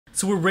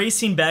So we're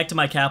racing back to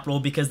my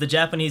capital because the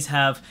Japanese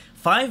have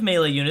 5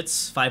 melee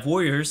units, 5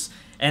 warriors,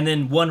 and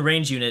then 1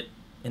 range unit.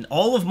 And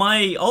all of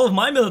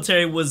my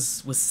military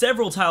was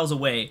several tiles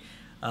away.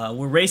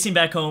 We're racing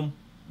back home.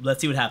 Let's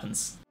see what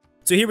happens.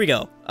 So here we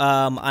go.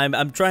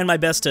 I'm trying my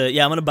best to.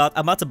 Yeah, I'm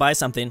about to buy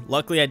something.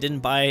 Luckily, I didn't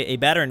buy a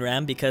battering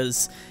ram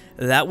because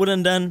that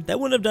wouldn't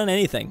have done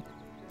anything.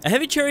 A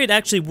heavy chariot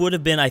actually would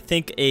have been, I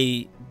think,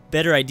 a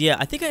better idea.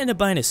 I think I ended up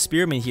buying a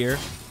spearman here.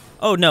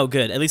 Oh no,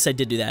 good. At least I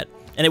did do that.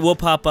 And it will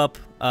pop up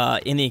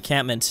in the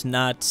encampment,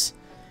 not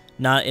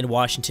in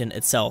Washington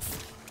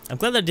itself. I'm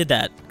glad that I did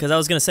that, because I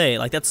was going to say,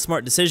 like, that's a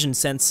smart decision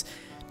since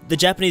the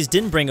Japanese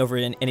didn't bring over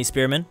any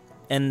spearmen,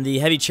 and the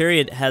heavy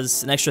chariot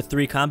has an extra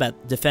 3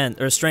 combat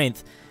defense or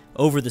strength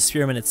over the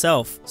spearman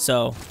itself.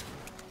 So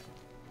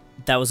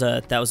that was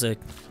a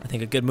I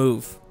think a good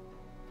move.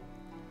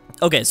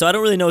 Okay, so I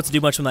don't really know what to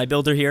do much with my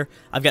builder here.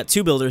 I've got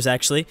 2 builders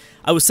actually.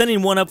 I was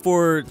sending one up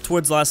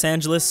towards Los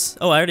Angeles.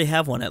 Oh, I already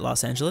have one at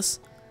Los Angeles.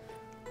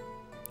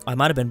 I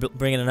might have been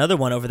bringing another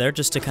one over there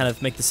just to kind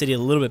of make the city a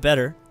little bit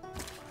better.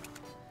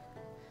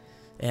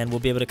 And we'll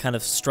be able to kind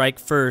of strike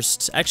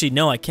first. Actually,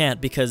 no, I can't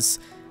because,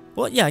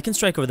 well, yeah, I can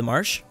strike over the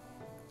marsh.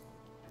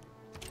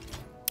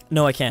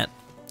 No, I can't.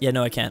 Yeah,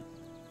 no, I can't.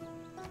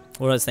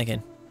 What was I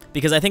thinking?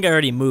 Because I think I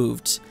already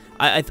moved.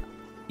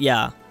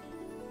 Yeah.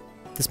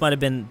 This might have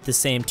been the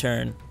same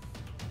turn.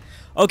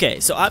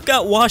 Okay, so I've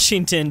got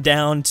Washington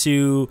down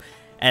to,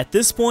 at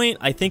this point,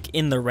 I think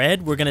in the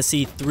red, we're going to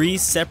see 3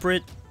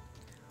 separate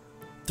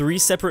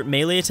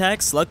melee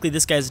attacks. Luckily,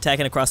 this guy's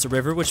attacking across the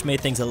river, which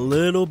made things a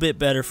little bit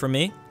better for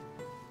me.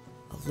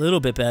 A little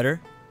bit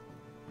better.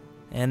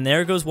 And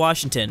there goes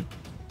Washington.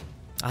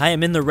 I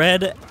am in the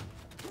red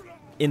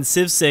in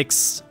Civ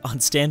 6 on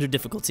standard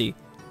difficulty.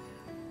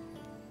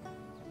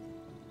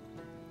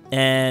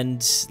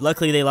 And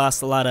luckily they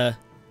lost a lot of...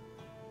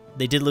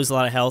 They did lose a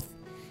lot of health.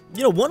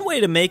 You know, one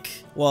way to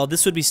make... Well,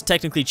 this would be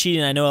technically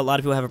cheating. I know a lot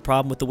of people have a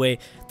problem with the way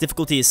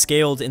difficulty is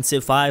scaled in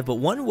Civ 5, but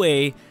one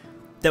way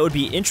that would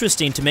be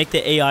interesting to make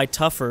the AI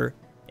tougher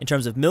in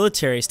terms of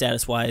military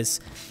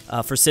status-wise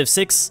for Civ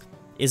 6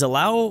 is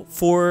allow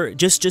for...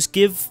 Just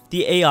give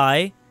the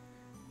AI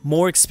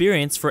more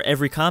experience for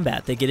every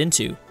combat they get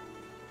into.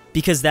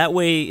 Because that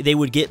way they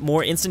would get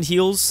more instant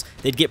heals,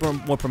 they'd get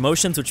more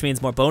promotions, which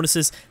means more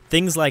bonuses,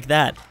 things like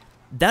that.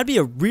 That'd be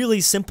a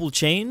really simple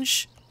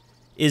change,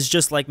 is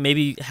just like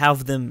maybe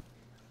have them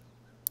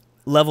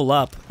level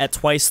up at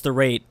twice the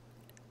rate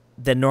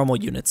than normal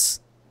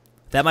units.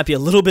 That might be a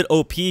little bit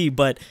OP,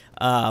 but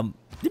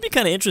it'd be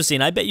kind of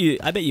interesting. I bet you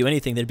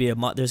anything there'd be a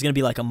mod, there's gonna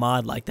be like a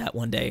mod like that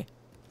one day.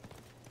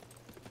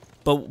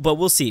 But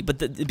we'll see.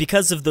 But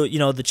because of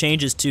the the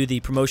changes to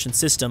the promotion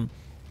system,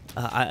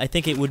 I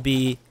think it would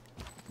be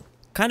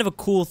kind of a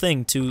cool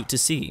thing to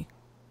see.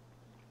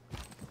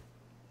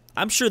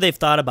 I'm sure they've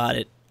thought about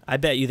it. I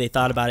bet you they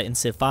thought about it in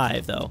Civ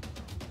 5, though.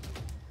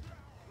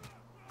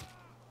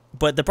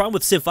 But the problem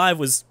with Civ 5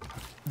 was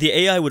the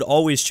AI would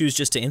always choose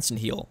just to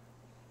instant heal.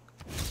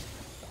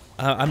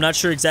 I'm not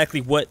sure exactly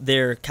what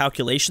their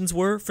calculations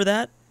were for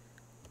that.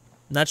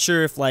 Not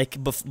sure if, like,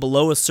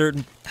 below a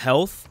certain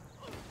health,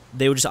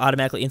 they would just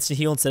automatically instant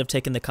heal instead of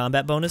taking the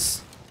combat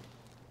bonus.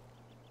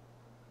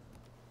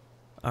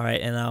 Alright,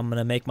 and I'm going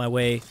to make my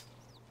way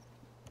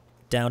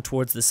down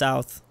towards the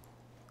south.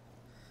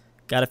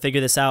 Gotta figure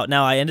this out.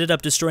 Now, I ended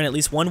up destroying at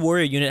least 1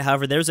 warrior unit.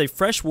 However, there's a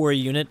fresh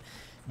warrior unit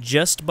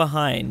just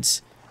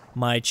behind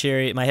my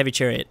chariot, my heavy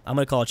chariot. I'm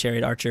going to call it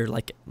chariot archer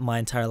like my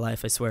entire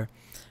life, I swear.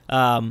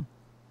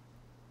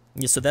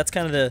 Yeah, so that's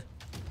kind of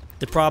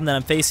the problem that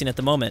I'm facing at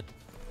the moment.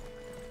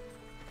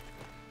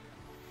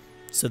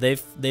 So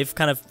they've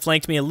kind of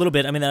flanked me a little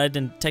bit. I mean, I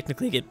didn't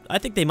technically get... I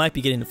think they might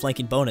be getting a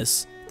flanking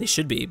bonus. They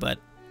should be, but...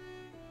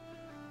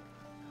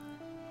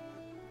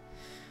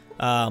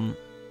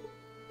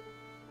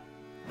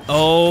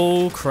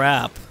 Oh,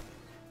 crap.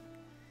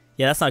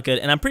 Yeah, that's not good.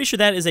 And I'm pretty sure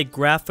that is a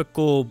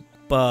graphical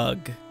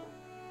bug.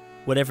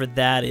 Whatever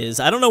that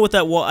is. I don't know what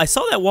that wall... I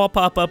saw that wall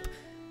pop up,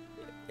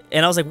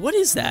 and I was like, what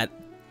is that?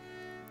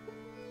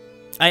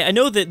 I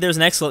know that there's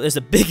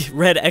a big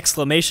red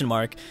exclamation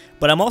mark,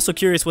 but I'm also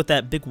curious what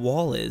that big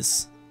wall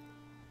is.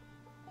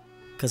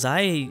 Because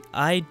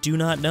I do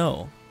not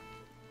know.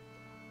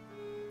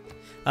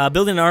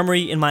 Building an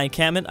armory in my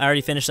encampment. I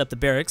already finished up the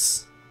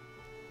barracks.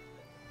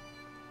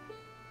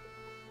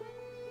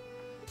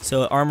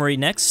 So armory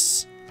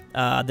next.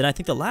 Then I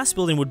think the last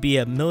building would be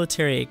a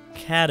military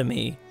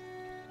academy.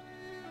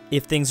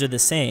 If things are the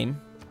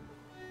same.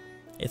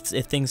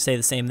 If things stay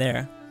the same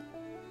there.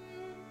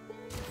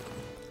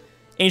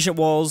 Ancient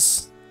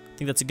walls. I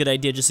think that's a good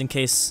idea just in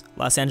case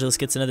Los Angeles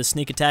gets another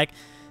sneak attack.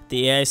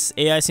 The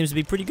AI seems to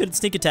be pretty good at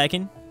sneak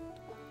attacking.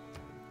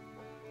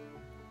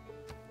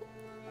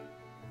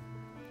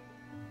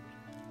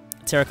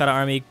 Terracotta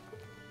Army.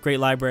 Great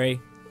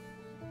library.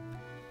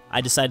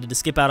 I decided to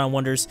skip out on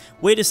wonders.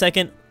 Wait a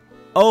second.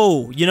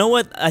 Oh, you know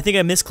what? I think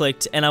I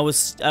misclicked, and I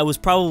was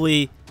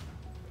probably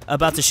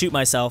about to shoot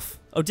myself.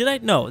 Oh, did I?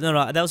 No.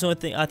 That was the only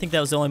thing. I think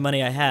that was the only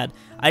money I had.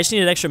 I just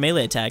needed extra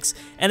melee attacks.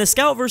 And a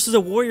scout versus a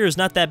warrior is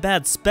not that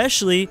bad,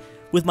 especially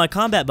with my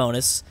combat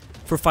bonus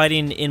for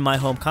fighting in my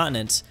home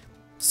continent.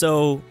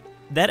 So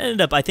that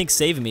ended up, I think,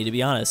 saving me, to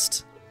be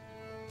honest.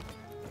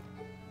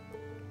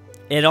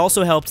 It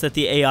also helped that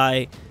the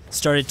AI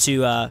started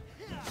to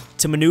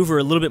maneuver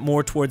a little bit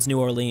more towards New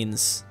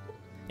Orleans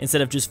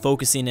instead of just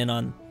focusing in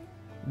on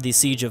the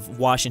siege of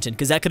Washington,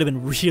 because that could have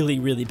been really,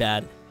 really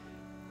bad.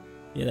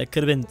 Yeah, that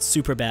could have been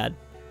super bad.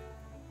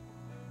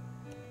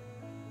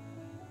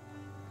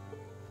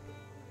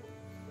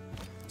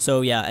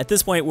 So yeah, at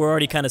this point, we're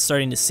already kind of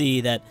starting to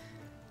see that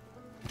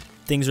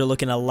things are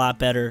looking a lot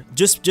better,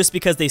 just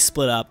because they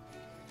split up.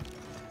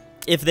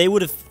 If they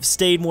would have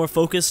stayed more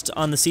focused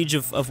on the siege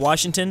of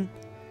Washington,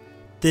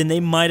 then they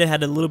might have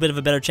had a little bit of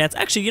a better chance.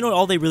 Actually, you know what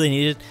all they really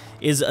needed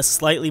is a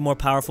slightly more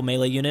powerful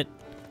melee unit.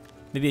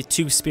 Maybe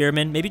 2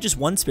 spearmen, maybe just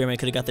 1 spearman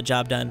could have got the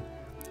job done.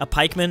 A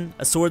pikeman,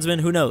 a swordsman,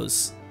 who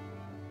knows?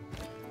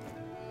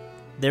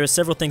 There are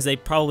several things they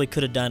probably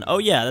could have done. Oh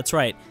yeah, that's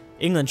right.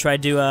 England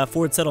tried to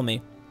forward settle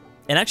me.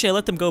 And actually I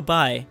let them go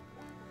by.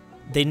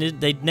 They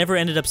never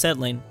ended up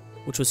settling,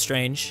 which was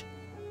strange.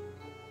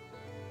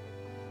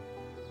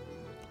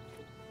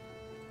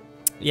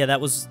 Yeah, that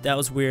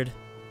was weird.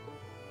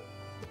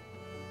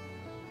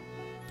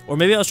 Or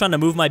maybe I was trying to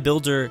move my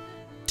builder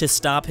to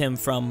stop him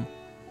from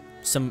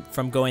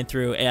going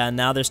through, and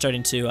now they're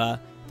starting to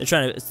they're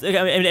trying to,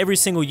 I mean, every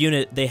single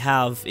unit they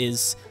have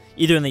is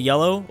either in the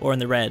yellow or in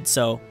the red,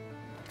 so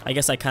I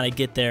guess I kind of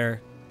get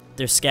their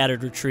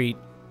scattered retreat.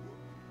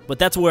 But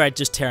that's where I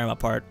just tear them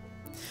apart.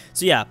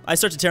 So yeah, I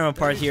start to tear them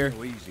apart here.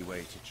 No easy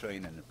way to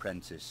train an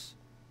apprentice.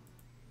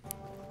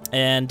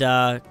 And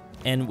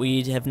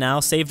we have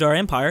now saved our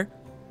empire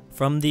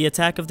from the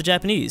attack of the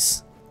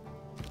Japanese.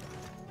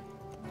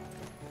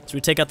 So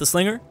we take out the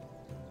slinger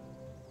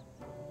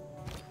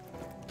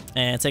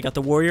and take out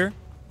the warrior,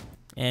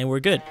 and we're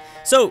good.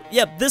 So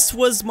yeah, this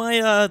was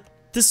my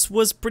this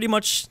was pretty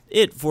much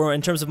it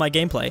in terms of my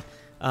gameplay.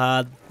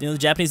 You know, the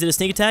Japanese did a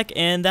sneak attack,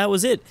 and that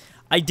was it.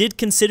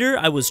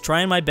 I was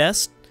trying my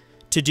best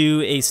to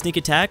do a sneak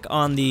attack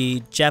on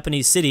the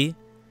Japanese city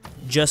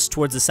just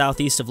towards the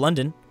southeast of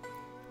London,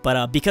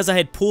 but because I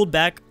had pulled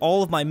back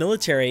all of my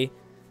military,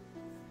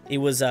 it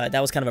was that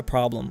was kind of a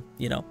problem.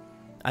 You know,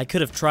 I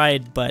could have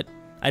tried, but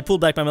I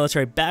pulled back my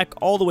military back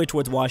all the way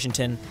towards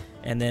Washington,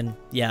 and then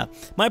yeah,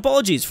 my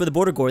apologies for the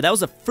border gore. That was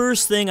the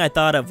first thing I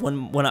thought of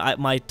when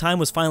my time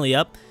was finally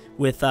up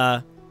with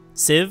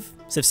Civ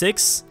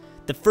 6.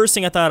 The first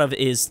thing I thought of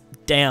is,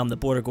 damn, the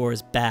border gore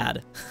is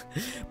bad.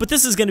 But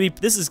this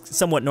is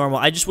somewhat normal.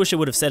 I just wish it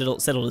would have settled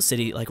a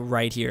city like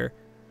right here.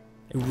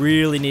 It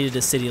really needed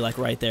a city like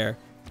right there.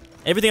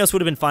 Everything else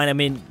would have been fine. I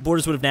mean,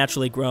 borders would have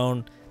naturally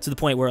grown to the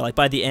point where, like,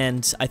 by the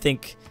end, I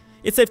think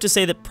it's safe to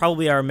say that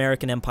probably our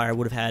American empire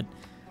would have had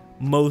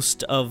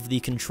most of the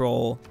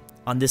control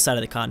on this side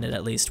of the continent,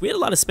 at least. We had a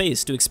lot of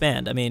space to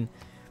expand. I mean,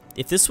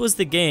 if this was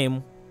the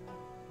game,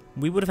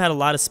 we would have had a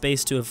lot of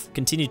space to have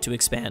continued to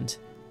expand.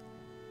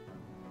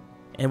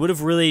 And would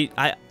have really,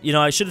 I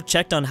should have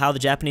checked on how the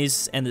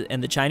Japanese and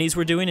the Chinese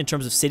were doing in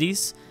terms of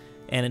cities,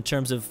 and in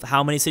terms of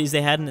how many cities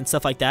they had and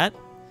stuff like that.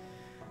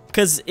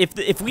 Because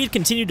if we had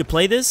continued to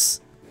play this,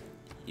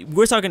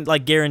 we're talking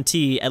like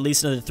guarantee at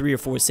least another 3 or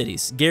 4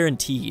 cities,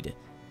 guaranteed.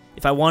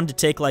 If I wanted to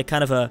take like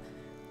kind of a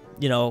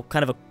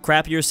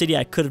crappier city,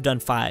 I could have done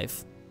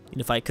 5. You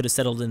know, if I could have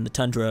settled in the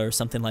tundra or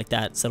something like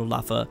that, settled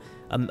off a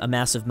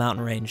massive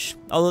mountain range.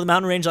 Although the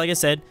mountain range, like I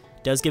said,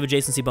 does give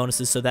adjacency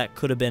bonuses, so that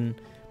could have been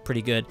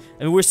pretty good.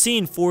 I mean, we're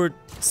seeing 4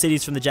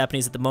 cities from the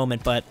Japanese at the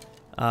moment, but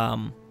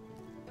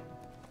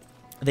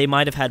they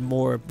might have had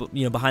more,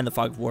 you know, behind the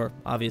fog of war,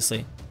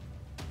 obviously.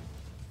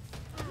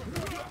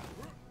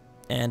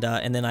 And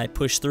then I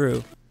pushed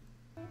through.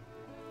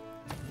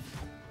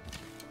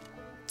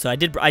 So I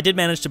did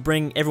manage to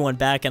bring everyone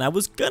back, and I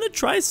was gonna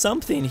try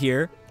something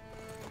here.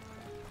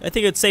 I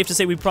think it's safe to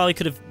say we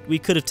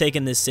could have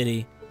taken this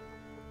city.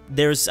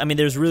 There's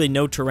really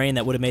no terrain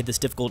that would have made this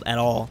difficult at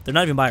all. They're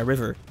not even by a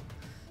river.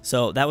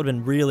 So that would have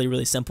been really,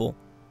 really simple.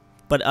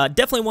 But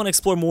definitely want to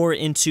explore more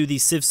into the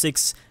Civ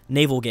 6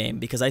 naval game,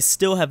 because I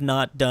still have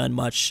not done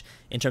much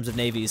in terms of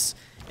navies.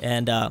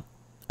 And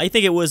I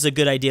think it was a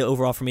good idea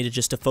overall for me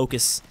to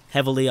focus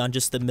heavily on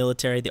just the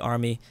military, the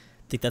army.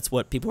 I think that's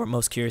what people are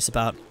most curious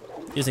about.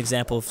 Here's an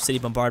example of city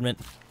bombardment,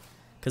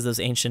 because those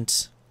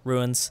ancient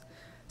ruins.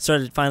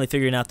 Started finally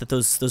figuring out that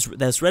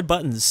those red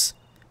buttons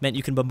meant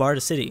you can bombard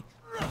a city.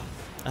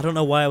 I don't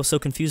know why I was so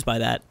confused by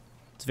that.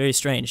 It's very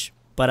strange.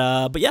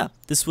 But yeah,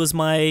 this was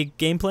my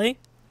gameplay,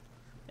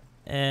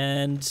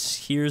 and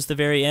here's the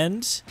very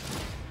end.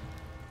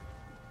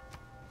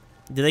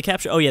 Did they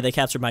capture? Oh yeah, they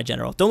captured my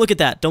general. Don't look at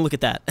that. Don't look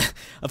at that.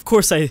 Of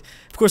course I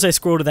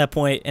scroll to that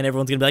point, and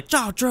everyone's gonna be like,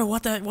 "Oh, Drew,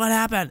 what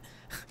happened?"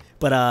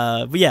 But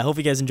yeah, hope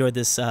you guys enjoyed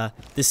this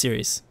this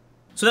series.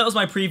 So that was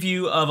my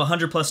preview of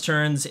 100+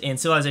 turns in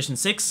Civilization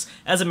 6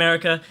 as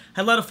America.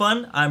 Had a lot of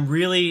fun. I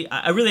really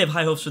have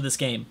high hopes for this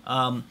game.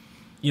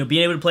 You know,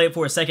 being able to play it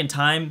for a second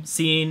time,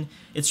 seeing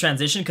its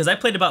transition, because I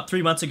played about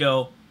 3 months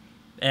ago,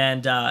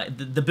 and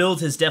the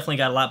build has definitely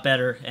got a lot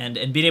better, and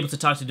being able to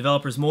talk to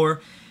developers more,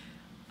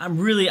 I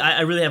really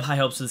have high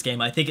hopes for this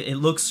game. I think it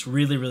looks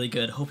really, really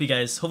good. Hopefully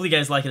you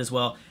guys like it as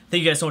well.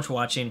 Thank you guys so much for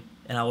watching,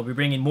 and I will be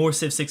bringing more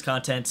Civ 6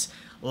 content,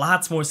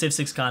 lots more Civ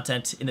 6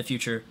 content in the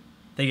future.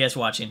 Thank you guys for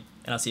watching,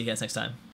 and I'll see you guys next time.